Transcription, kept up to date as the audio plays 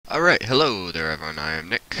Alright, hello there everyone, I am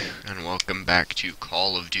Nick, and welcome back to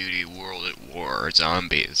Call of Duty World at War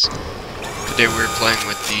Zombies. Today we're playing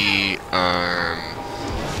with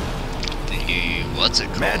what's it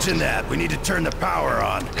called? Imagine that, we need to turn the power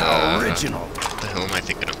on. How original. What the hell am I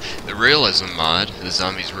thinking of? The Realism mod, the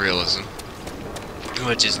Zombies Realism,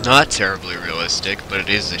 which is not terribly realistic, but it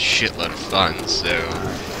is a shitload of fun, so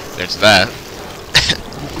there's that.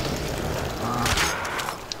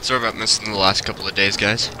 Sorry about missing the last couple of days,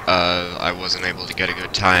 guys. I wasn't able to get a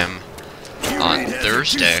good time on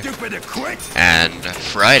Thursday, and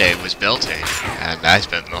Friday was belting, and I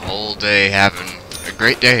spent the whole day having a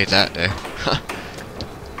great day that day.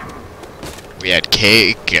 We had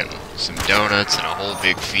cake and some donuts and a whole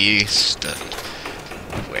big feast,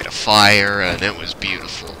 and we had a fire, and it was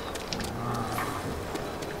beautiful.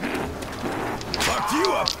 Fuck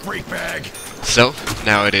you up, freak bag! So,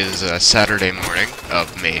 now it is Saturday morning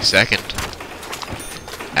of May 2nd,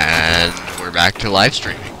 and we're back to live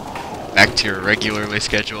streaming. Back to your regularly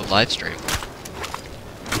scheduled live stream.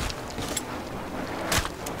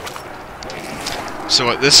 So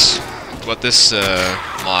what this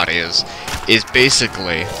mod is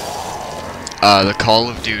basically the Call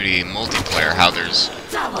of Duty multiplayer, how there's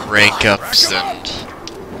rank ups and,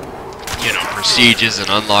 you know, prestiges and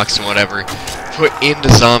unlocks and whatever, put into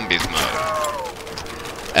Zombies mode.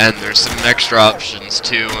 And there's some extra options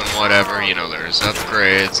too and whatever, you know, there's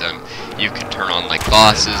upgrades and you can turn on like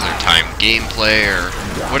bosses or time gameplay or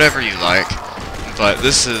whatever you like. But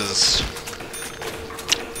this is...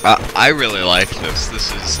 I really like this.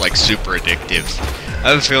 This is like super addictive.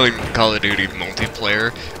 I have a feeling Call of Duty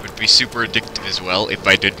multiplayer would be super addictive as well if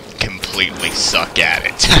I didn't completely suck at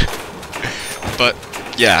it. But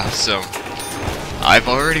yeah, so I've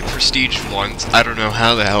already prestiged once. I don't know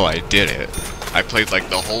how the hell I did it. I played like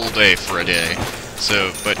the whole day for a day,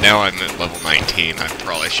 so, but now I'm at level 19, I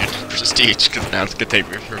probably shouldn't prestige, because now it's gonna take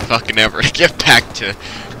me for fucking ever to get back to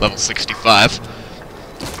level 65.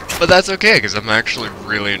 But that's okay, because I'm actually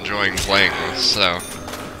really enjoying playing this, so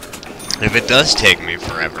if it does take me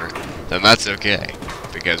forever, then that's okay,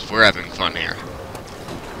 because we're having fun here.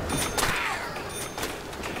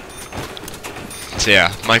 So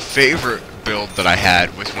yeah, my favorite build that I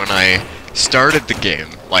had was when I started the game,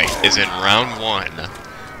 like, is in round 1,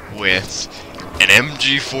 with an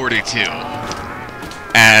MG42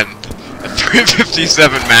 and a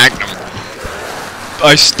 357 Magnum.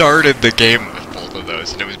 I started the game with both of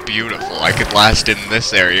those, and it was beautiful. I could last in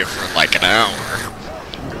this area for like an hour.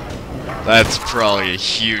 That's probably a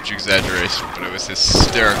huge exaggeration, but it was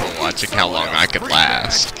hysterical watching how long I could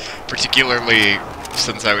last. Particularly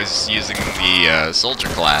since I was using the soldier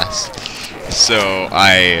class. So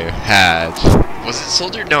I had... was it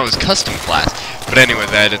soldier? No, it was custom class. But anyway,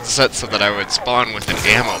 I had it set so that I would spawn with an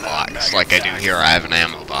ammo box. Like I do here, I have an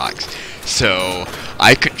ammo box. So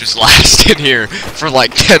I could just last in here for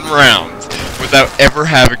like 10 rounds without ever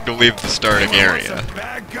having to leave the starting area.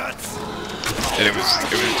 And it was just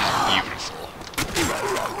beautiful.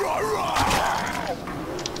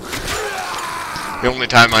 The only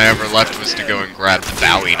time I ever left was to go and grab the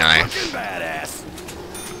WWII knife.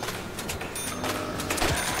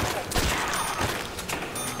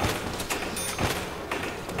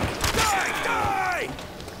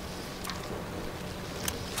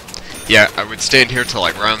 Yeah, I would stay in here till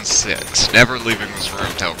like round 6, never leaving this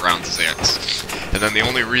room till round 6. And then the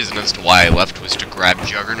only reason as to why I left was to grab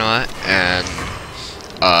Juggernaut and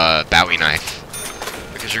WWII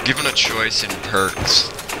knife. Because you're given a choice in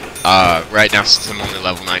perks. Right now, since I'm only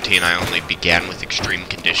level 19, I only began with extreme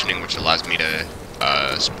conditioning, which allows me to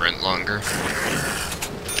sprint longer.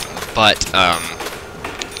 But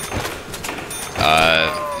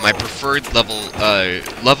my preferred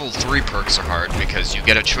level 3 perks are hard because you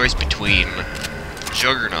get a choice between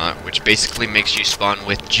Juggernaut, which basically makes you spawn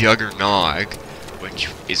with Juggernog, which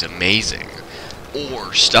is amazing,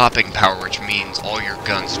 or Stopping Power, which means all your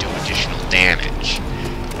guns do additional damage.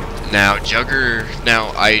 Now,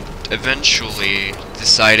 I eventually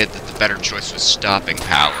decided that the better choice was Stopping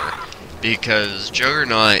Power, because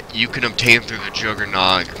Juggernaut you can obtain through the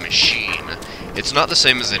Juggernog machine. It's not the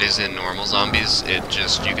same as it is in normal zombies, it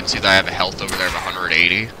just, you can see that I have a health over there of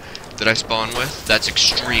 180 that I spawn with. That's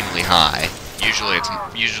extremely high. Usually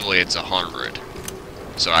it's 100.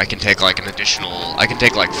 So I can take like an additional, I can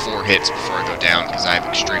take like 4 hits before I go down because I have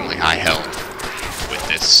extremely high health with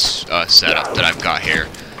this setup that I've got here.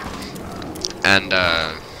 And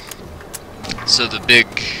so the big,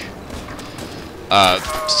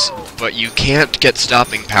 but you can't get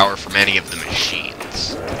Stopping Power from any of the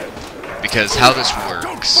machines. Because how this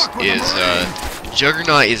works is,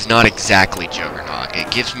 Juggernaut is not exactly Juggernaut.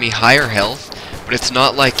 It gives me higher health, but But it's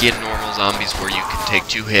not like in normal zombies where you can take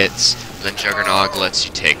 2 hits, then Juggernog lets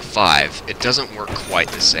you take 5. It doesn't work quite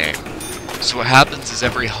the same. So what happens is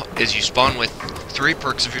you spawn with 3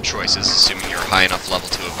 perks of your choices, assuming you're high enough level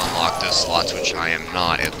to have unlocked those slots, which I am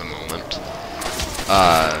not at the moment.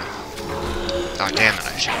 Oh damn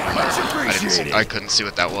it, I couldn't see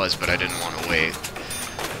what that was, but I didn't want to wait.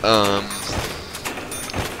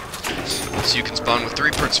 So you can spawn with 3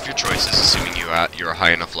 perks of your choices, assuming you're a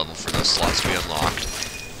high enough level for those slots to be unlocked.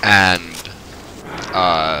 And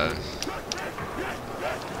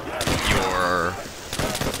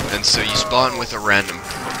so you spawn with a random,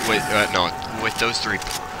 with those 3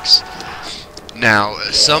 perks. Now,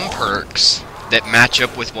 some perks that match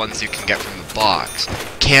up with ones you can get from the box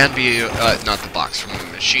can be, not the box, from the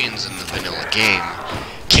machines in the vanilla game,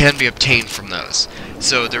 can be obtained from those.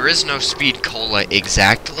 So there is no speed cola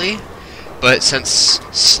exactly, but since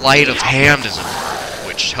sleight of hand is a perk,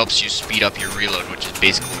 which helps you speed up your reload, which is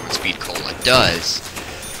basically what speed cola does,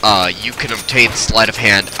 you can obtain sleight of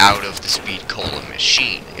hand out of the speed cola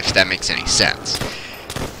machine, if that makes any sense.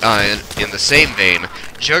 In the same vein,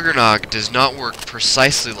 Juggernog does not work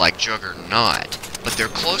precisely like Juggernaut, but they're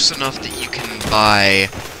close enough that you can buy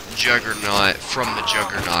Juggernaut from the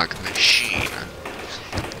Juggernog machine.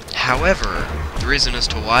 However, the reason as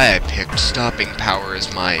to why I picked Stopping Power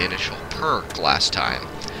as my initial perk last time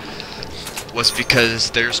was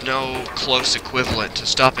because there's no close equivalent to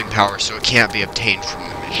Stopping Power, so it can't be obtained from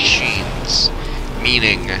the machines.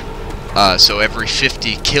 Meaning, so every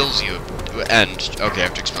 50 kills you, and, okay, I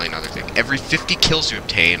have to explain another thing. Every 50 kills you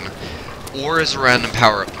obtain, or as a random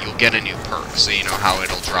power-up, you'll get a new perk. So you know how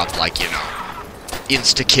it'll drop, like, you know,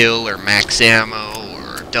 insta-kill, or max ammo,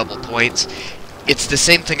 or double points. It's the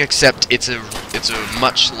same thing, except it's a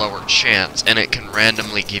much lower chance, and it can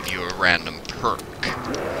randomly give you a random perk.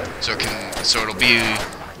 So it'll be,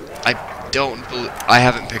 I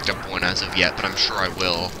haven't picked up one as of yet, but I'm sure I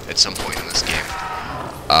will at some point in this game.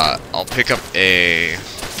 I'll pick up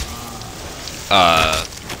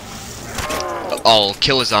I'll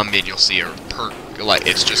kill a zombie and you'll see a perk, like,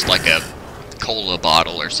 it's just like a cola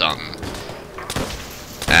bottle or something.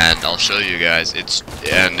 And I'll show you guys,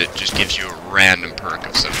 and it just gives you a random perk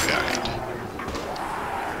of some kind.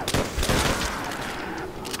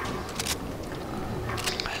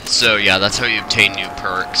 So yeah, that's how you obtain new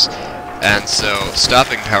perks. And so,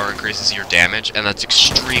 Stopping Power increases your damage, and that's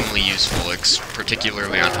extremely useful,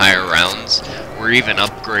 particularly on higher rounds, where even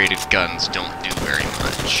upgraded guns don't do very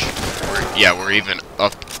much. Where even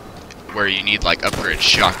where you need, like, upgraded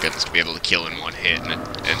shotguns to be able to kill in one hit,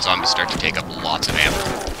 and zombies start to take up lots of ammo.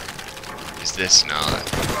 Is this not?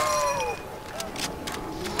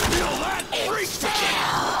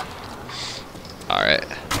 Alright.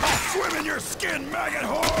 Swim in your skin, maggot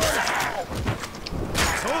horde!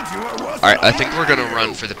 Alright, I think we're gonna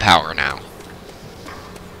run for the power now.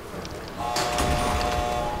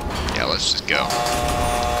 Yeah, let's just go.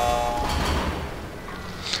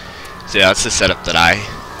 So yeah, that's the setup that I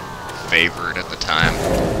favored at the time.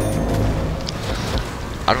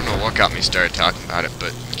 I don't know what got me started talking about it,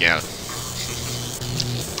 but yeah.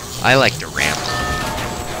 I like to ramble.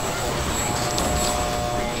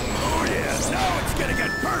 Oh yes, now it's gonna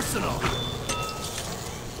get personal.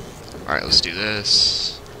 Alright, let's do this.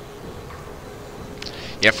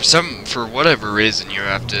 Yeah, for whatever reason, you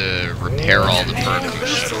have to repair all the perk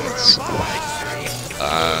machines.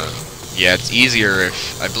 Yeah, it's easier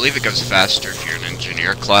if, I believe it goes faster if you're an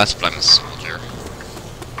engineer class, but I'm a soldier.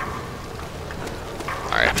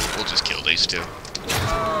 Alright, we'll just kill these two.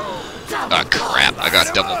 Ah, crap, I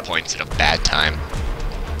got double points at a bad time.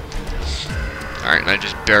 Alright, and I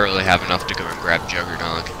just barely have enough to go and grab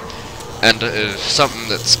Juggernog. And something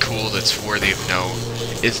that's cool, that's worthy of note,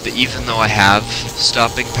 is that even though I have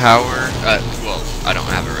Stopping Power, well, I don't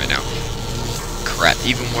have it right now. Crap,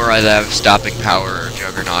 even where I have Stopping Power or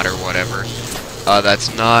Juggernaut or whatever,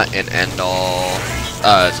 that's not an end-all.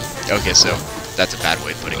 Okay, so that's a bad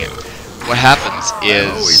way of putting it. What happens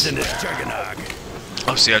is...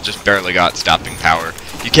 Oh, see, I just barely got Stopping Power.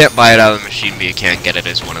 You can't buy it out of the machine, but you can get it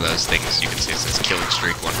as one of those things. You can see it says Killing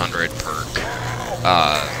Streak 100 perk.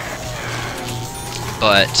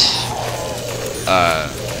 But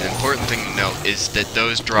the important thing to note is that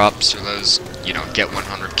those drops, or those, you know, get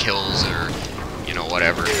 100 kills, or, you know,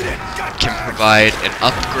 whatever, can provide an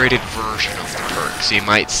upgraded version of the perk. So you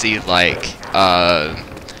might see, like,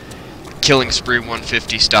 Killing Spree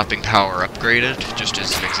 150 Stopping Power upgraded, just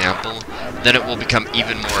as an example. Then it will become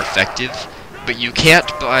even more effective. But you can't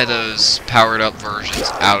buy those powered up versions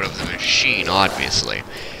out of the machine, obviously.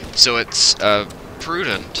 So it's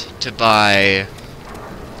prudent to buy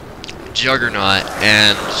Juggernaut,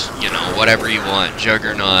 and, you know, whatever you want,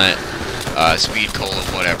 Juggernaut, Speed Cola,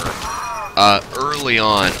 whatever, early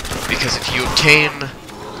on, because if you obtain...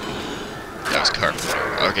 That was Carpenter,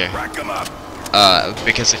 okay.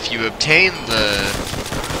 Because if you obtain the,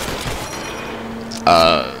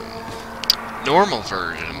 normal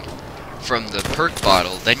version from the perk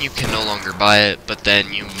bottle, then you can no longer buy it, but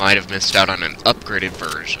then you might have missed out on an upgraded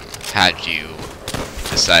version, had you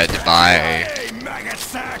decided to buy,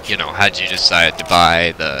 you know, had you decided to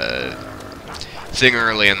buy the thing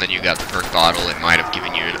early and then you got the perk bottle, it might have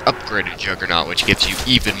given you an upgraded Juggernaut, which gives you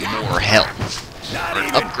even more health. Or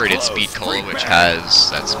an upgraded Speed Cola, which has,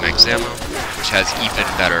 that's max ammo, which has even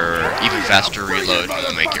better, even faster reload and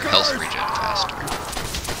will make your health regen faster.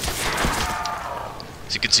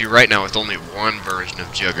 As you can see right now, with only one version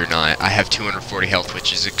of Juggernaut, I have 240 health,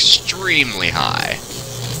 which is extremely high.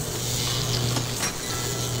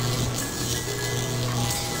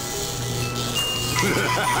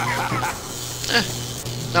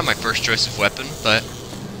 Not my first choice of weapon, but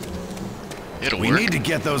it'll work. We need to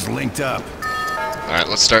get those linked up. Alright,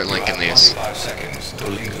 let's start linking these. I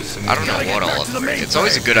don't know what I'll upgrade. It's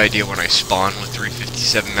always a good idea when I spawn with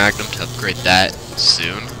 357 Magnum to upgrade that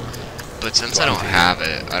soon. But since I don't have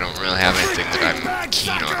it, I don't really have anything that I'm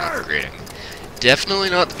keen on upgrading.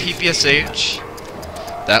 Definitely not the PPSH.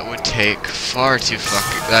 That would take far too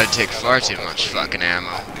much fucking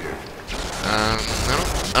ammo.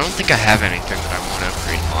 I don't think I have anything that I want to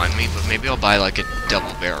upgrade on me, but maybe I'll buy like a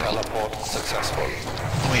double barrel.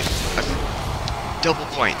 Oh wait, double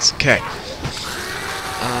points, okay.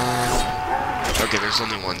 Okay, there's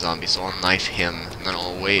only one zombie, so I'll knife him, and then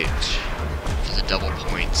I'll wait for the double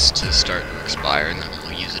points to start to expire, and then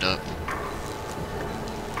we'll use it up.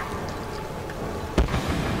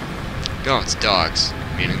 No, it's dogs,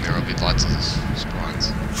 meaning there will be lots of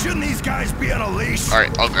spawns. Shouldn't these guys be on a leash?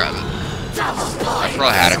 Alright, I'll grab it. I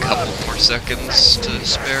probably had a couple more seconds to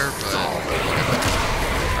spare, but whatever.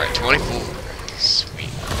 Alright, 24. Sweet.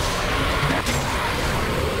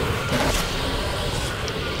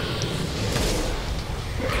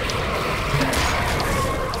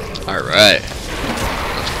 Alright.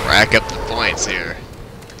 Let's rack up the points here.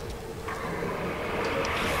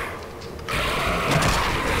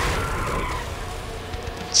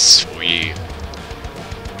 Sweet.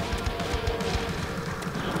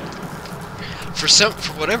 For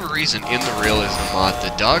whatever reason, in the realism mod, the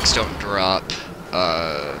dogs don't drop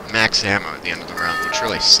max ammo at the end of the round, which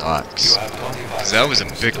really sucks. Because that was a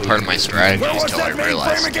big part of my strategy until I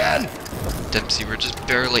realized that. Dempsey, we're just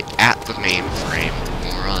barely at the mainframe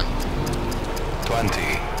when we're on. 20.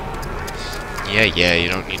 Yeah, you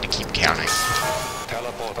don't need to keep counting.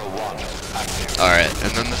 Alright,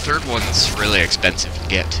 and then the third one's really expensive to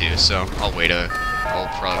get to, so I'll probably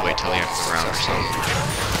wait till the end of the round or something.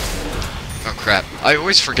 Oh crap, I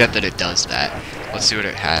always forget that it does that. Let's see what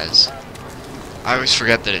it has. I always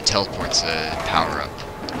forget that it teleports a power-up,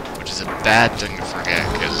 which is a bad thing to forget,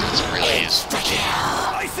 because it's really useful.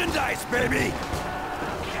 Ice and dice, baby!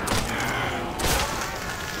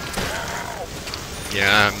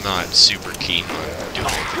 Yeah, I'm not super keen on doing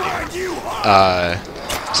it here.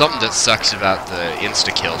 Something that sucks about the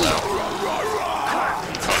insta-kill, though. Oh,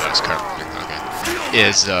 that was Carpenter, okay.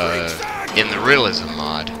 Is, in the realism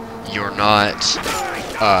mod, you're not,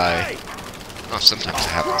 oh, sometimes it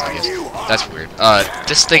happens, I guess. That's weird.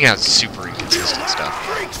 This thing has super inconsistent stuff.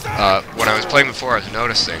 When I was playing before, I was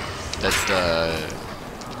noticing that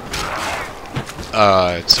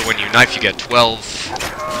so when you knife, you get 12,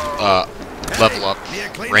 level up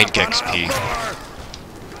rank XP,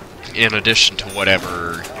 in addition to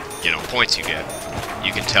whatever, you know, points you get.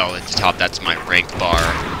 You can tell at the top, that's my rank bar.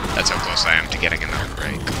 That's how close I am to getting another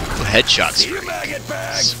rank. Ooh, headshot streak.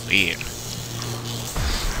 Sweet.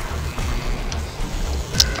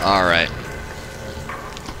 Alright.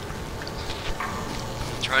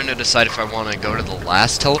 Trying to decide if I want to go to the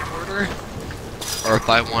last teleporter, or if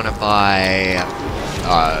I want to buy,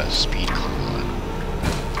 Speed Cola.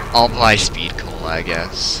 I'll buy Speed Cola, I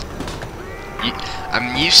guess.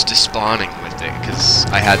 I'm used to spawning with it, because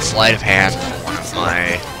I had Sleight of Hand for one of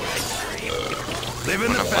my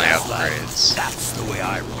upgrades. That's the way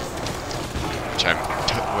I roll.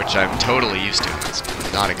 Which I'm totally used to. It's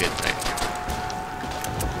not a good thing.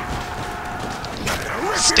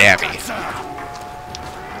 Stabby.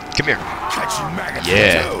 Come here.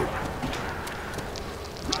 Yeah.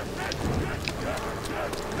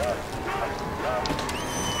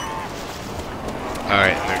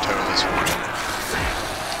 Alright, they're totally spawning.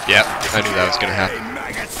 Yep, I knew that was gonna happen.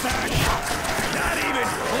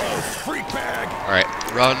 Alright,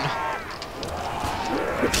 run.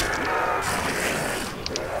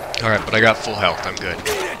 Alright, but I got full health, I'm good. Eat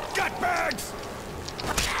it, gutbags!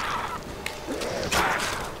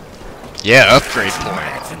 Yeah, upgrade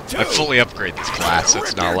point. I fully upgrade this class,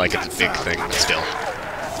 it's not like it's a big thing, but still.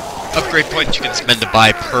 Upgrade points you can spend to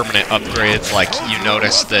buy permanent upgrades, like you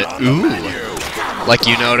notice that, like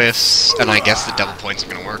you notice, and I guess the double points are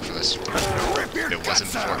gonna work for this. It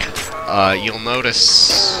wasn't before. You'll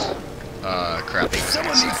notice, crap.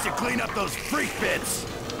 Someone needs to clean up those freak bits!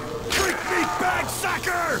 Freak meat bag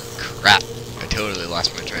sucker! Crap, I totally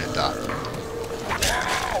lost my train of thought.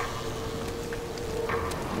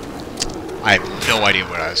 I have no idea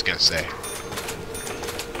what I was gonna say.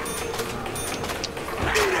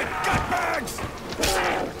 Eat it, gutbags!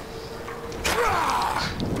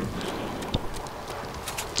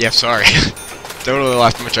 Yeah, sorry. Totally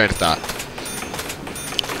lost my train of thought.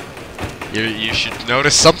 You should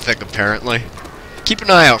notice something, apparently. Keep an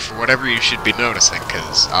eye out for whatever you should be noticing,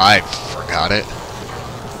 because I forgot it.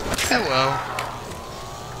 Hello.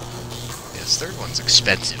 Yes, third one's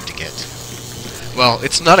expensive to get to. Well,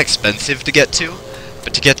 it's not expensive to get to,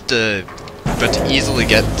 but to easily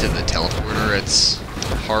get to the teleporter, it's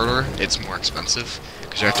harder. It's more expensive,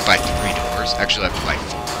 because you have to buy 3 doors. Actually, I have to buy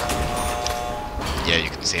 4. Yeah, you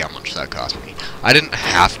can see how much that cost me. I didn't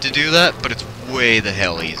have to do that, but it's way the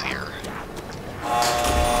hell easier.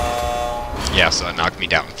 Yeah, so that knocked me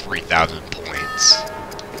down 3,000 points.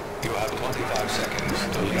 You have 25 seconds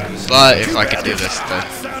to leave. But if I could do this, then...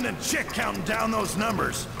 Sounding chick counting down those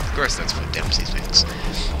numbers. Of course, that's what Dempsey thinks.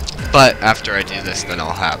 But after I do this, then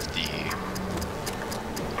I'll have the...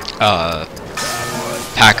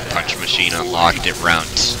 Pack-a-punch machine unlocked at round,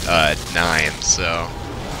 9, so...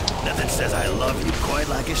 Nothing says I love you quite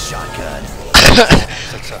like a shotgun.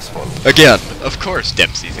 Successful. Again, of course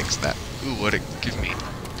Dempsey thinks that. Ooh, what'd it give me?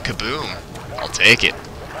 Kaboom! I'll take it.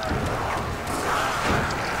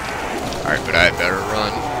 Alright, but I better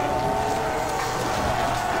run.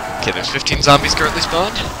 Okay, there's 15 zombies currently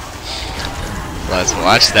spawned. Let's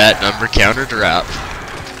watch that number counter drop.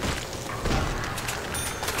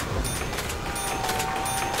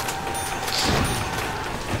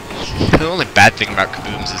 The only bad thing about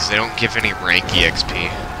kabooms is they don't give any rank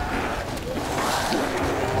EXP.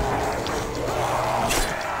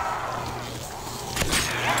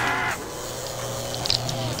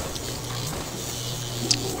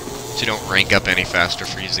 You don't rank up any faster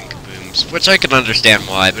for using kabooms, which I can understand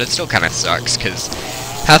why, but it still kind of sucks, because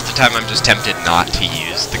half the time I'm just tempted not to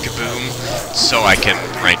use the kaboom, so I can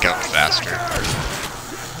rank up faster.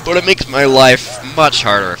 But it makes my life much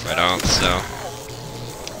harder if I don't, so...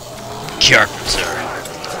 Carpenter.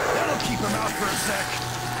 That'll keep him out for a sec.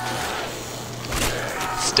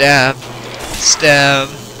 Stab. Stab.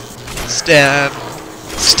 Stab.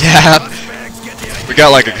 Stab. We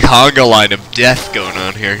got like a conga line of death going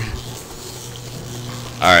on here.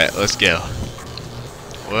 Alright, let's go.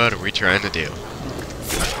 What are we trying to do?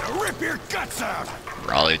 Rip your guts out!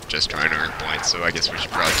 Probably just trying to earn points, so I guess we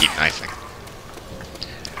should probably keep knifing.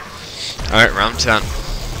 Alright, round 10.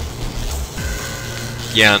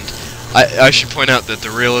 Yeah, and I should point out that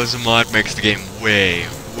the realism mod makes the game way,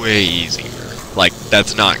 way easier. Like,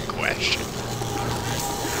 that's not in question.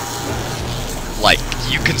 Like,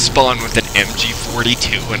 you can spawn with an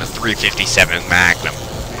MG42 and a 357 Magnum.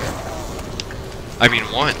 I mean,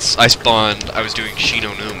 once I was doing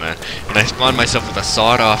Shinonuma, and I spawned myself with a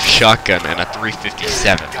sawed-off shotgun and a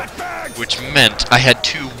 357, which meant I had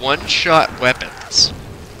 2 one-shot weapons.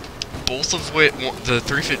 Both of which, the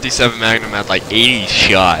 357 Magnum had like 80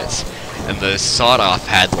 shots, and the sawed-off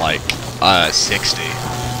had like 60.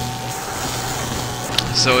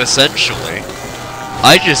 So essentially,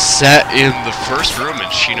 I just sat in the first room in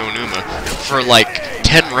Shinonuma for like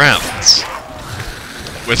 10 rounds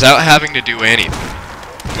without having to do anything.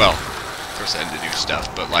 Well, of course I had to do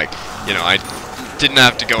stuff, but like, you know, I didn't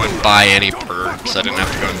have to go and buy any perks, I didn't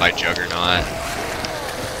have to go and buy Juggernaut.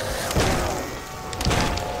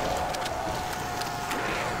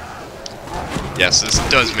 Yes, this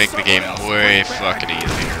does make the game way fucking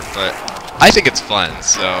easier, but I think it's fun,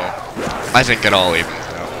 so I think it all evens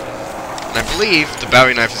out. And I believe the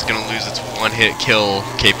Bowie knife is going to lose its one-hit kill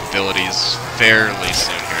capabilities fairly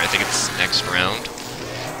soon here. I think it's next round,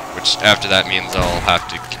 which after that means I'll have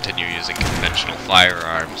to continue using conventional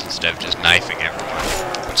firearms instead of just knifing everyone,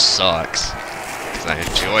 which sucks, because I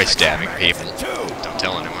enjoy stabbing people. Don't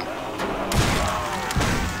tell anyone.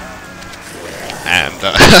 And,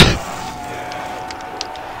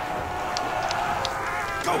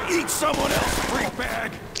 Go eat someone else, freak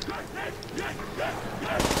bag!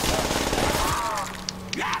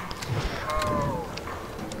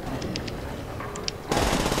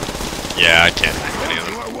 yeah, I can't hit any of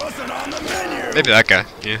them. I wasn't wasn't on the menu. Maybe that guy.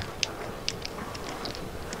 Yeah.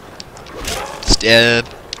 Stab.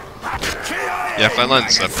 Yeah, if I line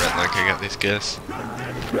this up right, like I got these guys.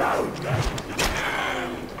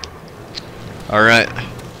 Alright.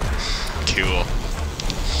 Cool.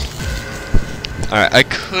 Alright, I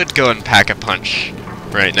could go and pack a punch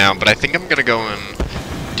right now, but I think I'm gonna go and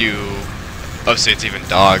do... Oh, see, it's even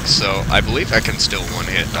dogs, so I believe I can still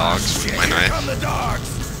one-hit dogs with my knife.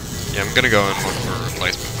 Yeah, I'm gonna go and look for a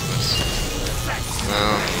replacement for this.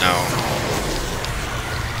 No.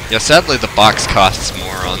 Yeah, sadly the box costs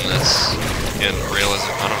more on this in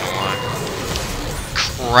realism. I don't know why.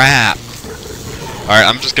 Crap! Alright,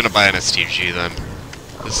 I'm just gonna buy an STG then.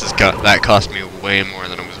 This has got that cost me way more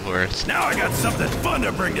than it was worth. Now I got something fun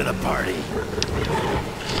to bring to the party.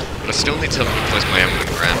 But I still need something to replace my M1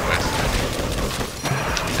 Grand with.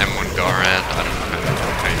 M1 Garand, I don't know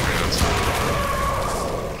how you pronounce it.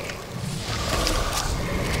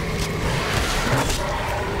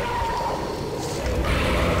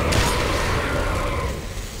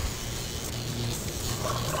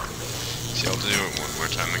 See, I'll do it one more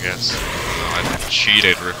time, I guess. I've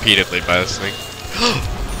cheated repeatedly by this thing.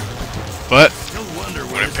 But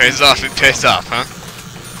when it pays off, huh?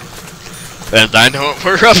 And I know what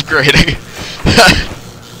we're upgrading.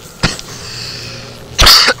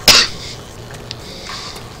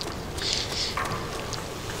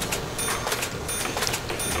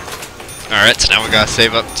 Alright, so now we gotta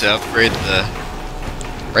save up to upgrade the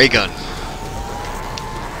ray gun.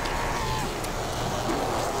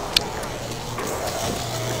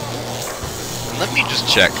 Let me just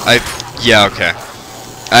check. Yeah, okay.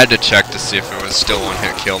 I had to check to see if it was still one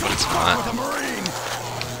hit kill, but it's not.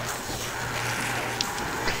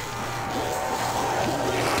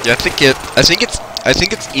 Yeah, I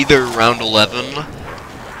think it's either round 11.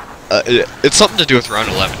 It's something to do with round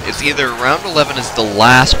 11. It's either round 11 is the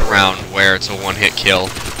last round where it's a one-hit kill,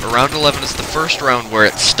 or round 11 is the first round where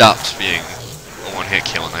it stops being a one-hit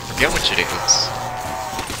kill, and I forget which it is.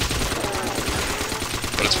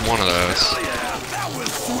 But it's one of those.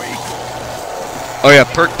 Oh yeah,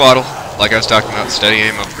 perk bottle, like I was talking about, steady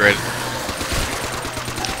aim upgrade.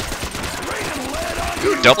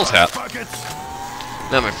 Ooh, double tap.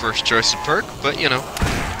 Not my first choice of perk, but you know,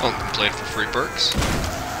 I'll complain for free perks.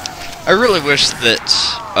 I really wish that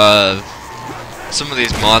some of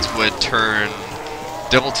these mods would turn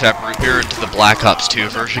double tap root beer into the Black Ops 2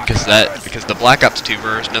 version, because the Black Ops 2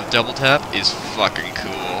 version of double tap is fucking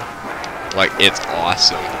cool. Like, it's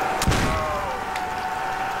awesome.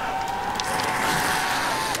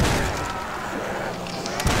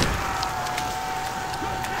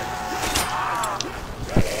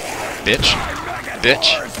 Bitch.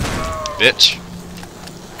 Bitch. Bitch.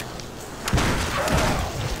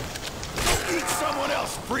 Eat someone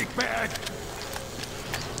else, freak bag.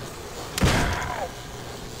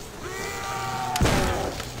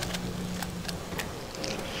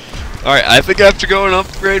 Alright, I think I have to go and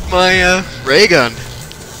upgrade my ray gun.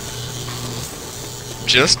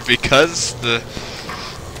 Just because the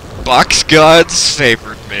box gods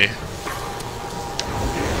favored me.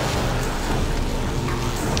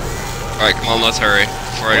 Alright, come on, let's hurry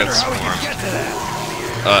before I get swarmed.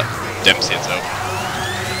 Dempsey, it's open.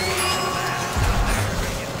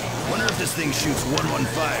 Wonder if this thing shoots 115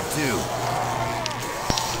 too.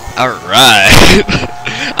 Alright.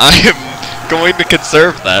 I am going to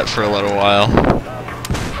conserve that for a little while.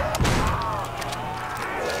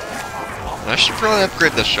 I should probably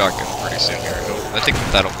upgrade the shotgun pretty soon here. I think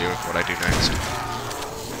that'll be with what I do next.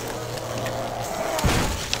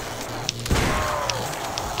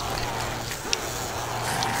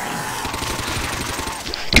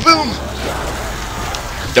 Kaboom!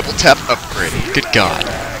 Double tap upgrade. Good God.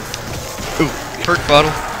 Ooh, perk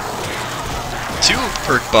bottle. 2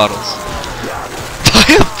 perk bottles.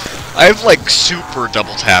 I have like super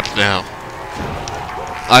double tap now.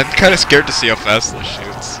 I'm kind of scared to see how fast this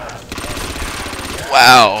shoots.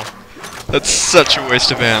 Wow. That's such a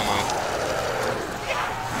waste of ammo.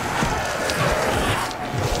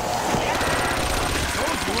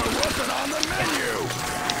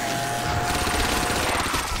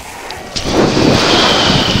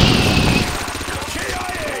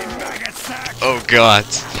 Oh god.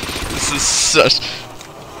 This is such...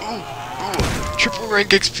 Ooh, triple rank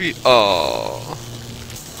XP. Oh.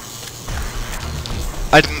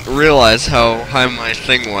 I didn't realize how high my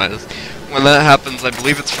thing was. When that happens, I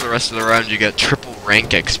believe it's for the rest of the round, you get triple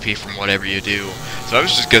rank XP from whatever you do. So I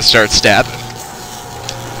was just gonna start stabbing.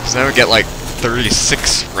 Because I would get like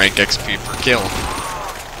 36 rank XP per kill.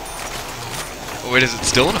 Oh wait, is it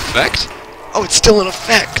still in effect? Oh, it's still in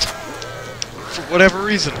effect! For whatever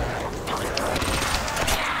reason.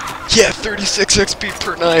 Yeah, 36 XP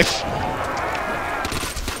per knife.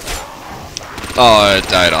 Oh, it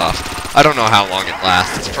died off. I don't know how long it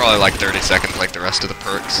lasts. It's probably like 30 seconds like the rest of the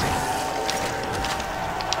perks.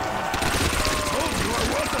 Told you I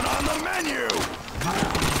wasn't on the menu.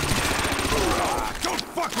 Don't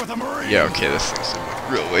fuck with a Marine. Yeah, okay, this thing's a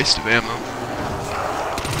real waste of ammo.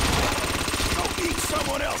 Go eat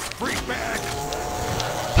someone else, freak bag.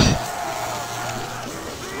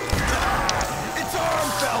 Its arm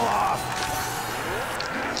fell off.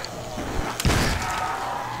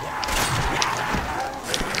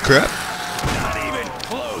 Crap. Not even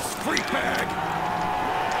close, freak bag.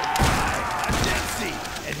 I'm Dempsey,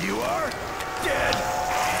 and you are dead.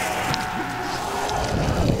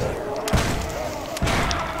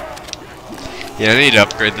 Yeah, I need to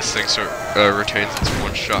upgrade this thing so it retains its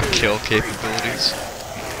one-shot kill capabilities.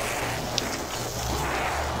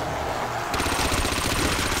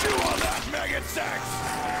 Chew on that, maggot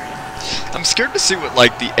sacks. I'm scared to see what,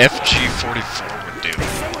 like, the FG-44 would do.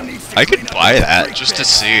 Someone needs to I could clean up buy those that freak just to bits.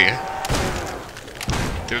 see.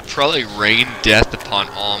 It would probably rain death upon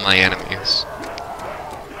all my enemies.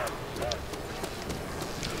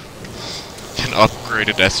 An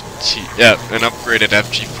upgraded an upgraded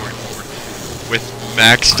FG-44 with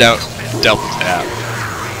maxed out double tap.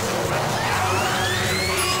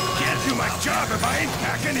 Can't do my job if I ain't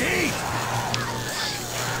packing heat.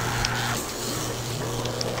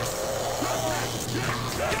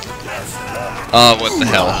 What the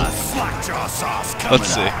hell? Slackjaw sauce coming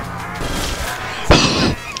Let's see. up.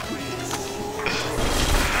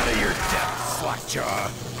 Out of your depth, slackjaw.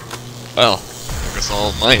 Well, I guess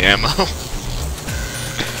all my ammo.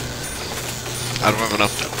 I don't have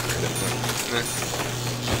enough to upgrade it, but, eh.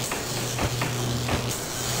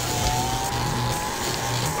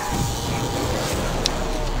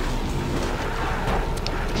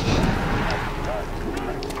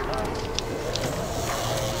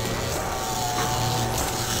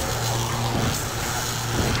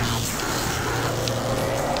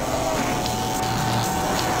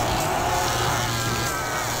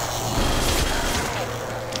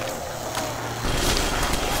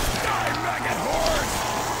 Die, maggot horse!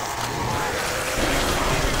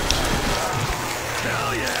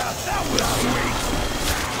 Hell yeah, that was sweet!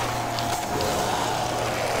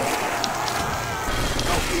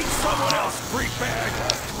 Go eat someone else, freak bag!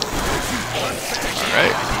 Don't you bloodbag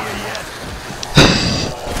Alright. idea yet?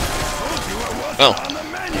 Told you I wasn't Well. on the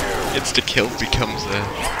menu! Insta-kill becomes a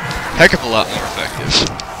heck of a lot more effective.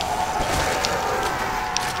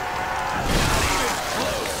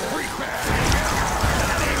 Close, freak bag!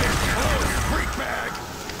 Not even close, freak bag!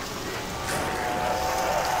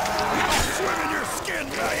 Swim in your skin,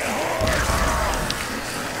 maggot horse!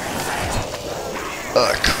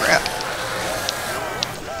 Crap.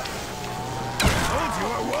 Told you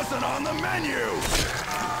I wasn't on the menu!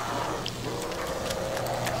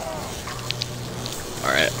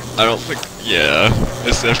 Alright, I don't think, yeah,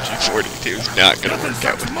 this FG-42 is not gonna Nothing work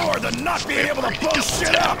out sucks with more than not being able to blow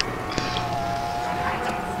shit up!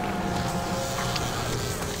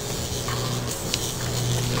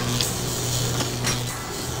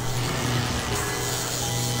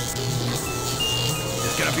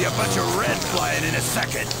 There's gonna be a bunch of red flying in a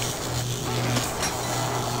second.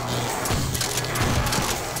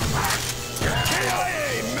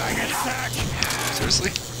 KIA, maggot sack!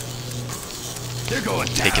 Seriously? They're going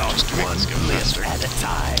Take it down just to make one this go blip faster. at a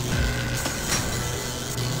time.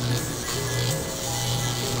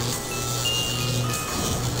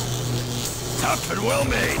 Tough and well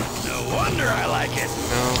made. No wonder I like it.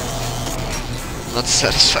 No. I'm not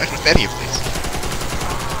satisfied with any of these.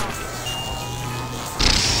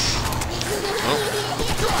 Well,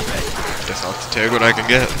 guess I'll have to take what I can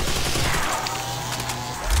get.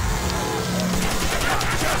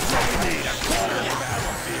 Just what we need. A corner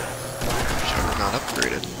battlefield. Sure, not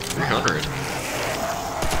upgraded. 300.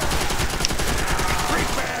 Freak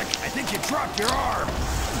bag. I think you dropped your arm.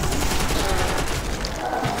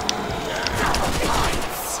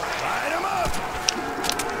 Light him up.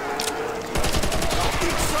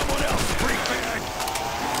 Eat someone else, freak bag.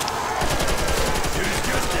 Dude's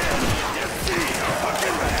just in. Just see how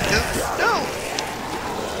fucking bad. No!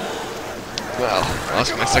 Well,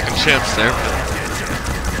 lost my second chance there.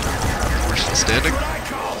 We're still standing. What I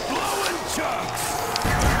call blowing chunks.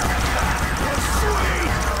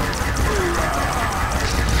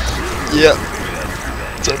 Sweet. Yep.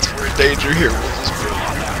 Since we're in danger here, we'll just put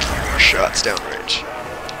more shots downrange.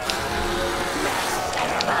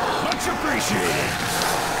 Much appreciated.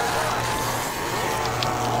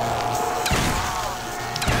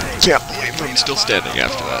 Can't believe I'm still standing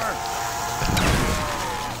after that.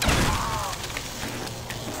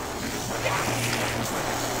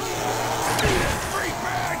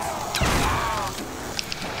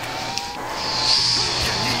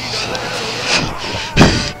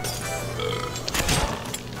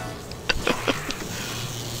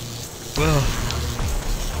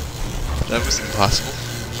 possible.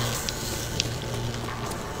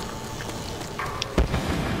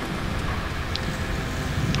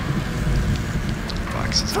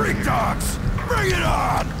 Boxes over Freak here. dogs! Bring it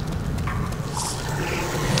on!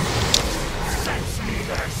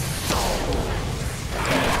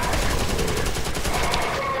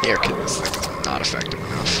 The air kit in this thing is not effective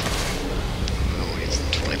enough. I'll use the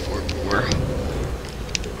 24 bore.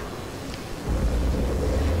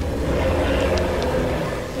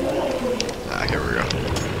 Ah, here we go.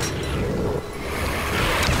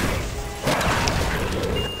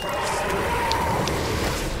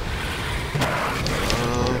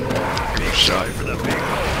 Good shot. For the big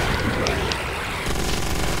one.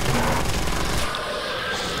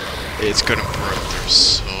 It's gonna burn through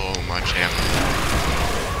so much ammo.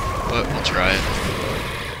 But we'll try it.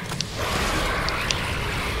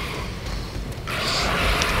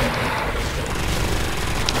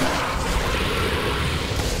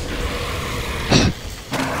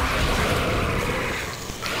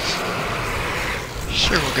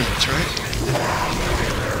 Sure, we'll give it a try.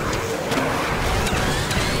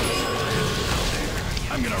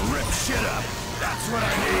 I'm gonna rip shit up. That's what I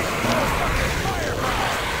need.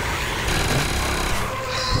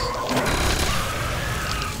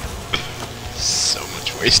 So much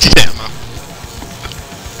wasted ammo.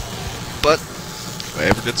 But if I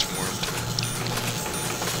ever get swarmed.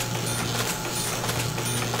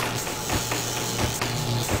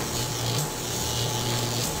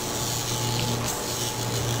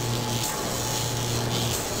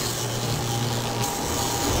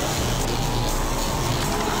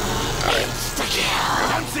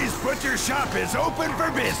 Dempsey's Butcher Shop is open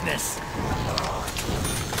for business.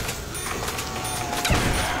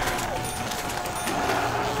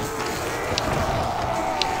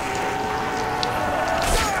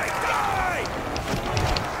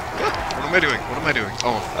 What am I doing? What am I doing?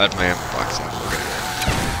 Oh, I had my ammo box out. Okay.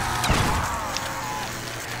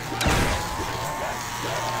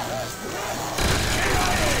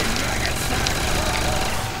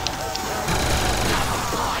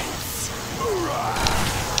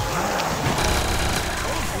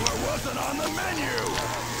 What wasn't on the menu?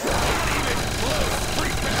 Not even close.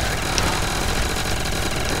 Freak bag.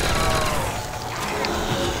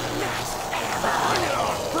 Bring it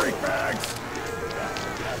on, freak bags.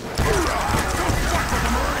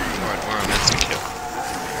 Alright, we're on instant kill.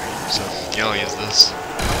 So, yeah, I'll use this.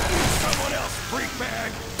 Someone else, freak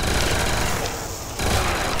bag.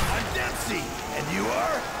 I'm Dempsey, and you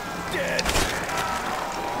are dead.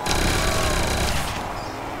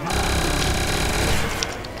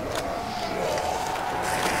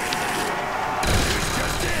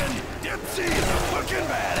 Just in, Dempsey is looking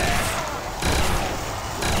badass.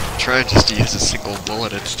 Try just to use a single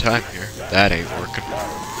bullet at a time here. That ain't working.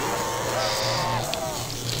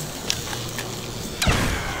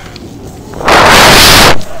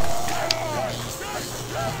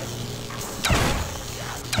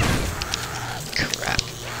 Crap.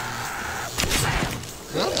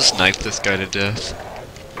 I'll just knife this guy to death.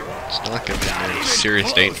 It's not gonna be any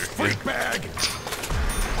serious danger here. Freak bag.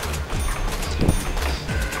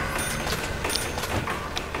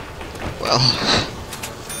 Well.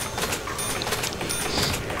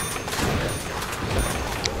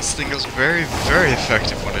 This thing is very, very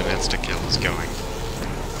effective when an insta-kill is going.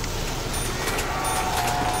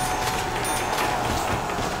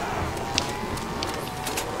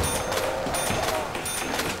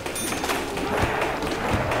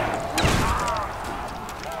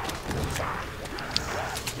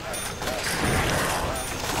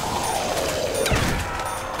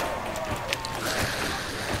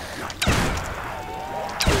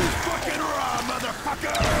 Fucking raw,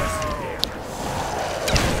 motherfuckers!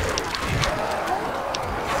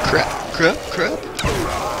 Crap, crap, crap.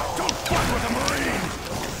 Don't fuck with a Marine!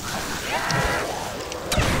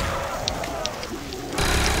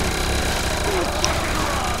 Fucking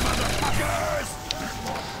raw, motherfuckers!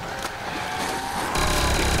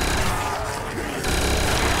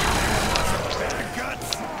 Bad guts!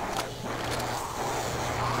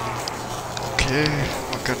 Okay,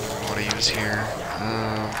 what gun do we want to use here?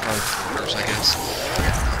 Probably first, I guess.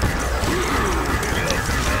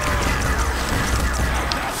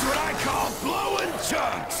 That's what I call blowing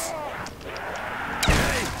chunks!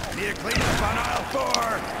 Hey, need to clean up on aisle 4!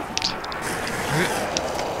 Right.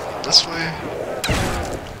 This way.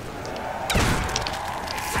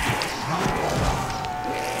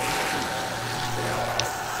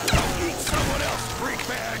 Eat someone else, freak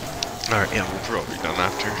bag! Alright, yeah, we'll probably be done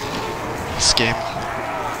after this game.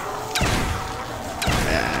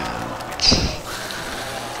 And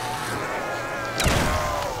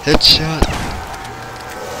headshot.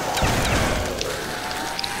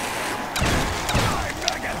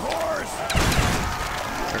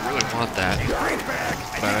 really want that.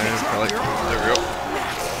 But I probably... There we go.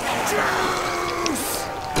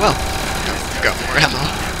 Well, I've got more ammo.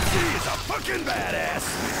 He's a fucking badass.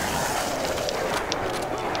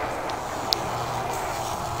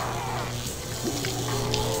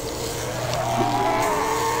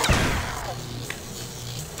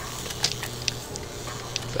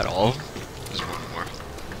 Is that all? There's one more.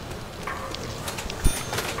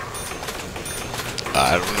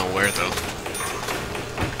 I don't know where though.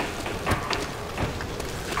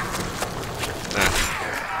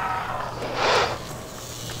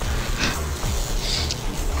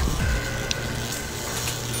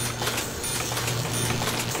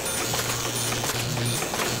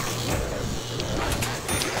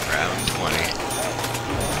 Round 20.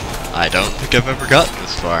 I don't think I've ever gotten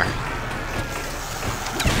this far.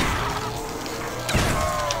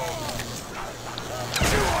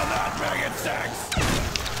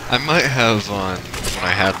 I might have on when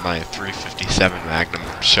I had my 357 Magnum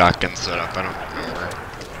shotgun set up, I don't remember.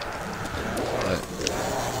 But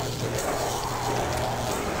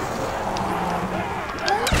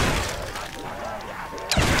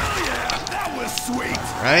Hell yeah, that was sweet.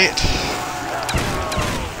 right?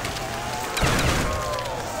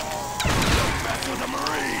 Don't mess with a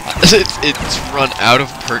Marine. It's run out of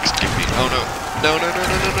perks to give me. Oh no. No, no, no,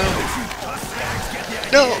 no, no, no.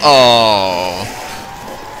 No! Oh!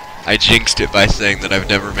 I jinxed it by saying that I've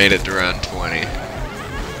never made it to round 20.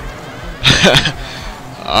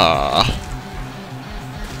 Ah.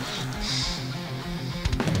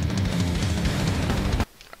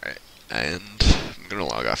 Alright, and I'm gonna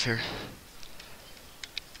log off here.